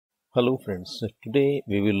Hello friends, today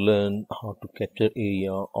we will learn how to capture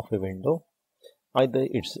area of a window. Either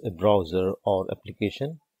it's a browser or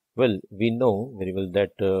application. Well, we know very well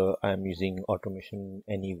that I am using automation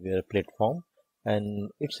anywhere platform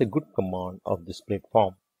and it's a good command of this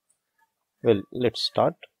platform. Well, let's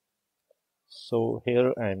start. So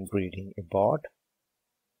here I am creating a bot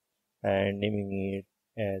and naming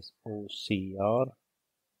it as OCR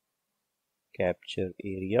capture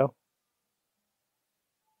area.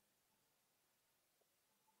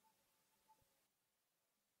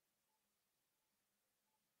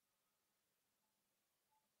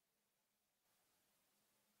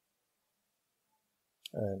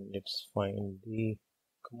 And let's find the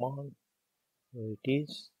command. Here it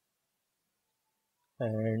is.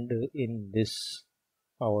 And in this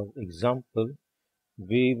our example,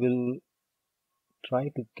 we will try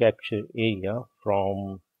to capture area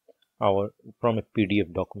from a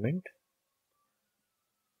PDF document.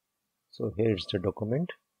 So here's the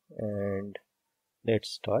document and let's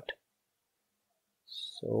start.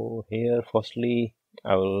 So here firstly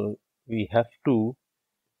we have to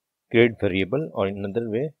create variable, or in another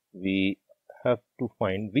way we have to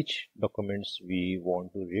find which documents we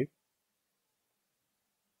want to read.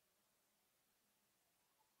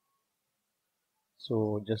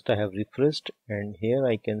 So just I have refreshed and here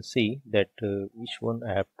I can see that which one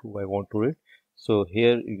I want to read. So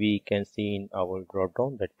here we can see in our drop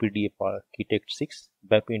down that PDF Architect 6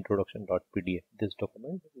 BAP introduction.pdf. This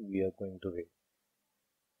document we are going to read.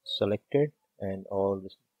 Selected and all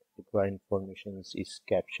this required information is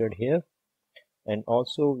captured here. And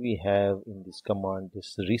also we have in this command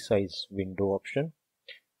this resize window option.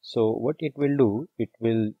 So what it will do, it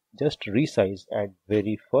will just resize at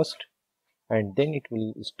very first and then it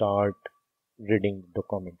will start reading the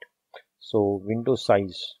document. So window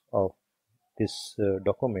size of this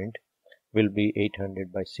document will be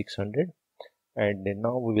 800 by 600 and then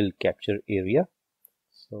now we will capture area.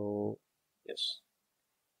 So yes,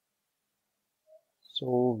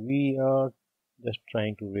 so we are just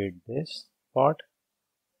trying to read this part,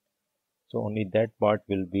 so only that part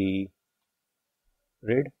will be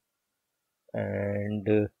read.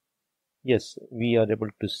 And yes, we are able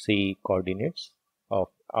to see coordinates of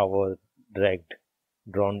our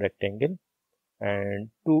drawn rectangle. And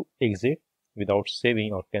to exit without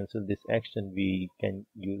saving or cancel this action, we can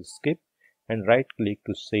use skip and right click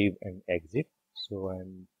to save and exit. So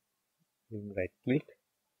I'm doing right click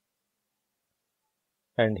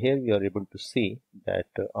and here we are able to see that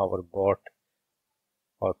our bot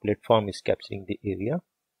or platform is capturing the area.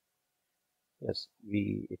 Yes,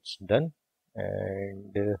 it's done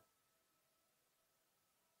and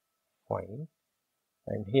fine.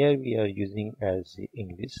 And here we are using as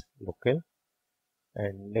English local,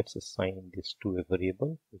 and let's assign this to a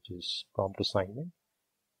variable which is prompt assignment.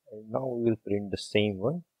 And now we will print the same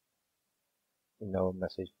one in our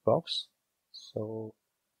message box. So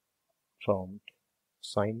prompt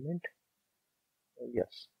assignment,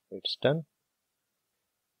 yes, it's done.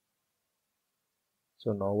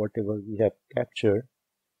 So now whatever we have captured,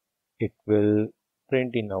 it will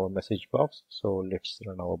print in our message box. So let's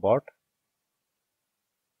run our bot.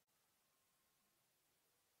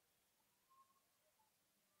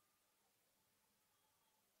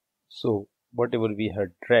 So whatever we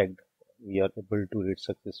had dragged, we are able to read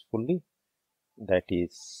successfully. That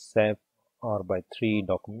is SAP R by 3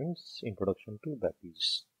 documents, introduction to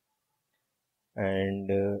BAPIs.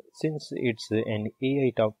 And since it's an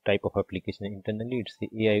AI type of application internally, it's the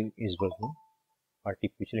AI is working,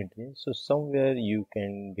 artificial intelligence. So somewhere you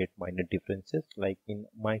can get minor differences. Like in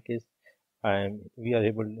my case, we are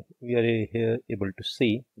here able to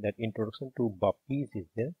see that introduction to BAPIs is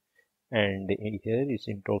there, and here is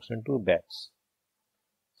introduction to BAPs.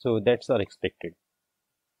 So that's our expected.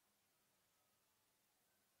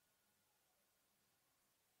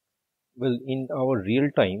 Well, in our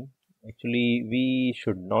real time, actually, we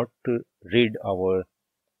should not read our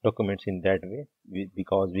documents in that way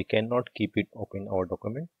because we cannot keep it open our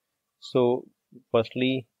document. So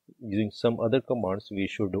firstly, using some other commands, we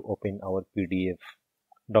should open our PDF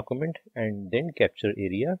document and then capture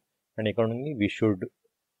area, and accordingly we should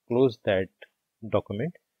close that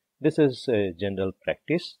document. This is a general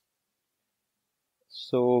practice.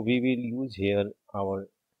 So we will use here our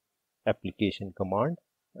application command,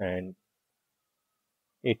 and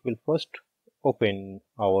it will first open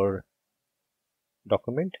our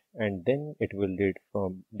document and then it will read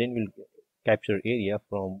from, then we'll capture area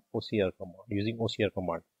from OCR command, using OCR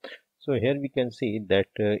command. So here we can see that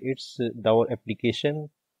our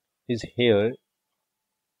application is here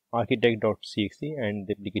architect.cxc and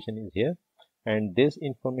the application is here. and this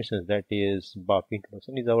information that is BAP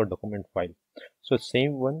introduction is our document file. So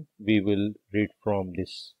same one we will read from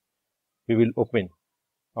this. We will open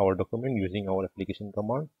our document using our application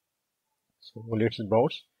command. So let's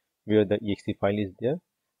browse where the exe file is there.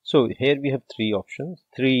 So here we have three options,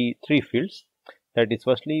 three fields. That is,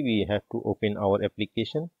 firstly we have to open our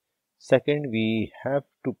application. Second, we have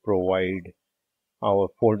to provide our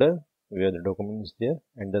folder where the document is there,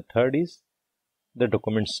 and the third is the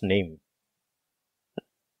document's name.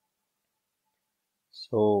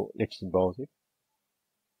 So let's browse it.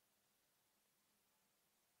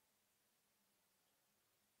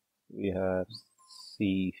 We have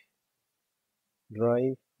C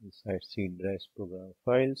drive, inside C drive program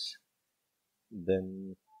files,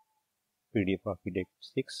 then PDF architect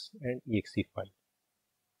 6 and exe file.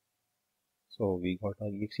 So we got our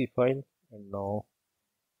exe file, and now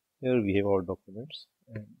here we have our documents,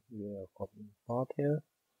 and we are copying path here.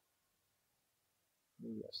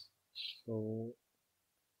 Yes.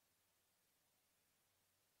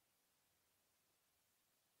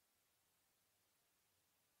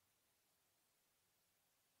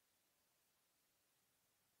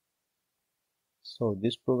 So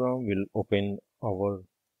this program will open our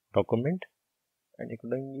document, and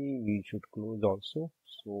accordingly we should close also.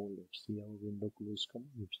 So let's see our window close command.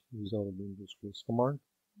 Let's use our Windows close command.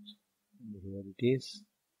 And here it is.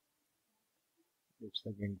 Let's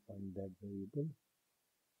again find that variable.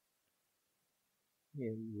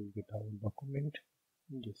 Here we will get our document.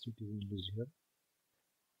 Yes, it is here.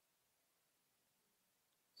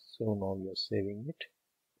 So now we are saving it.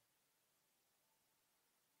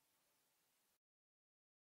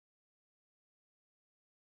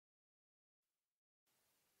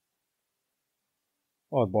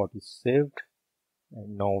 Our bot is saved,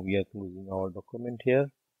 and now we are closing our document here.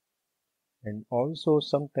 And also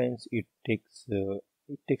sometimes it takes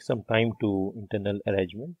some time to internal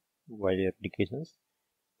arrangement while applications.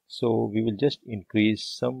 So we will just increase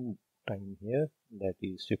some time here, that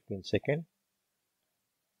is 15 seconds,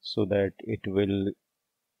 so that it will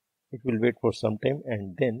wait for some time,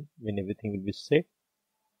 and then when everything will be set,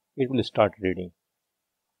 it will start reading.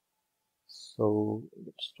 So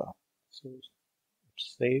let's start. So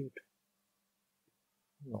it's saved.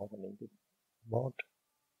 Now running the bot.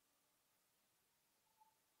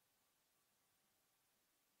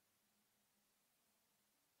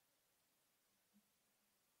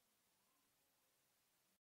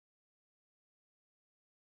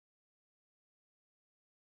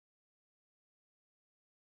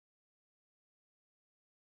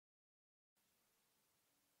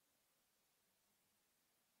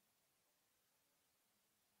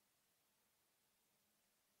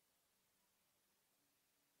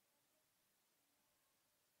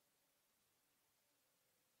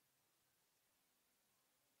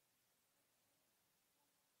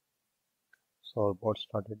 So our bot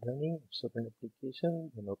started running. It's open application,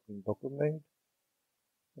 then open document,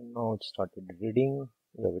 and now it started reading.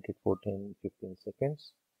 We have waited for 10-15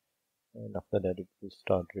 seconds, and after that it will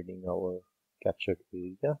start reading our captured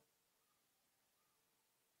area.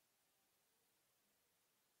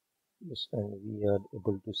 Yes, and we are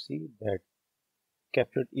able to see that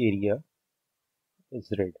captured area is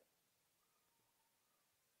read.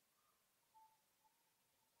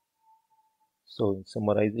 So in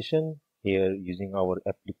summarization, here using our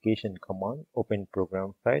application command, open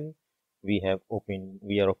program file, we are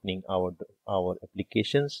opening our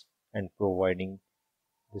applications and providing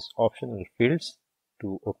this optional fields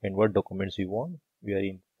to open what documents we want. We are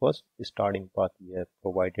in first starting path, we have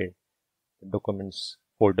provided the documents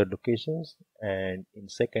folder locations, and in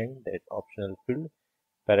second, that optional field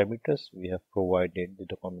parameters, we have provided the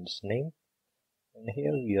document's name, and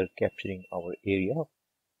here we are capturing our area.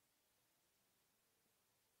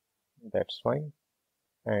 That's fine.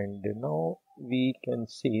 And now we can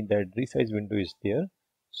see that resize window is there,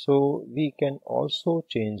 so we can also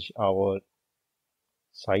change our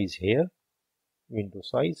size here, window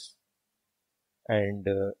size, and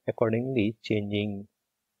accordingly changing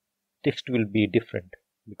text will be different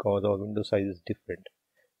because our window size is different.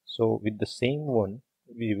 So with the same one,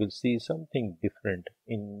 we will see something different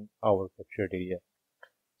in our captured area.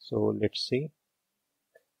 So let's see.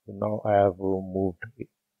 Now I have moved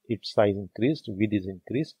its size increased, width is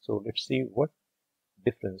increased. So let's see what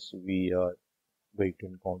difference we are going to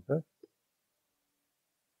encounter.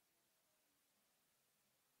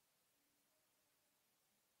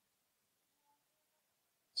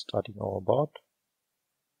 Starting our bot.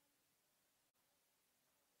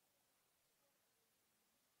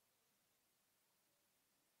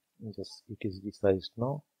 Just it is resized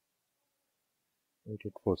now. Wait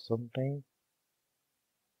it for some time.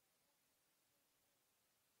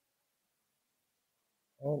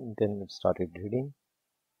 and then it started reading.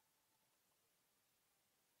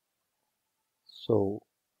 So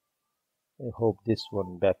I hope this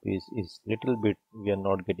one BAP is little bit, we are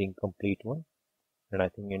not getting complete one, and I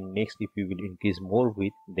think in next if we will increase more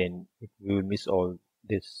width, then we will miss all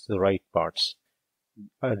this right parts.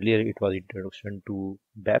 Earlier it was introduction to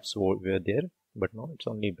BAPs were there, but now it's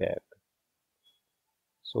only BAP.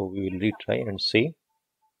 So we will retry and see.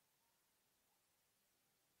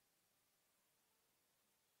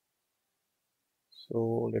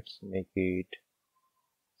 So let's make it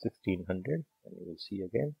 1600 and you will see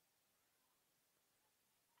again.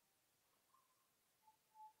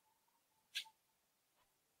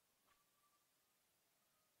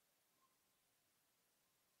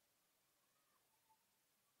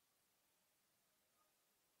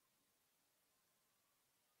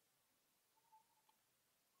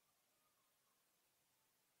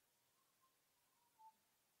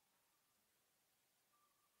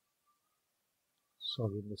 So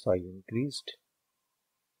the size increased.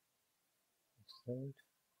 Excellent.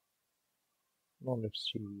 Now let's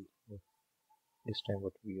see this time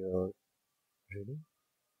what we are reading.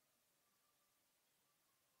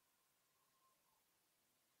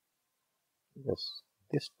 Yes,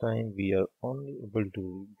 this time we are only able to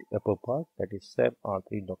read the upper part, that is SAP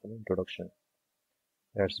R3 document introduction.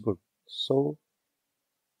 That's good. So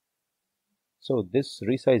this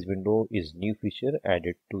resize window is new feature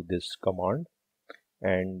added to this command,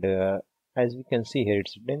 and as we can see here,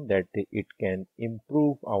 it's written that it can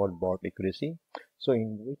improve our bot accuracy. So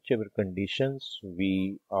in whichever conditions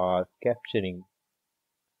we are capturing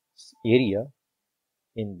area,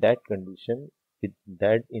 in that condition, in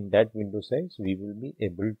that window size, we will be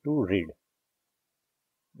able to read.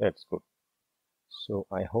 That's good. So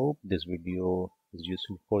I hope this video is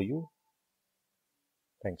useful for you.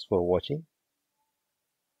 Thanks for watching.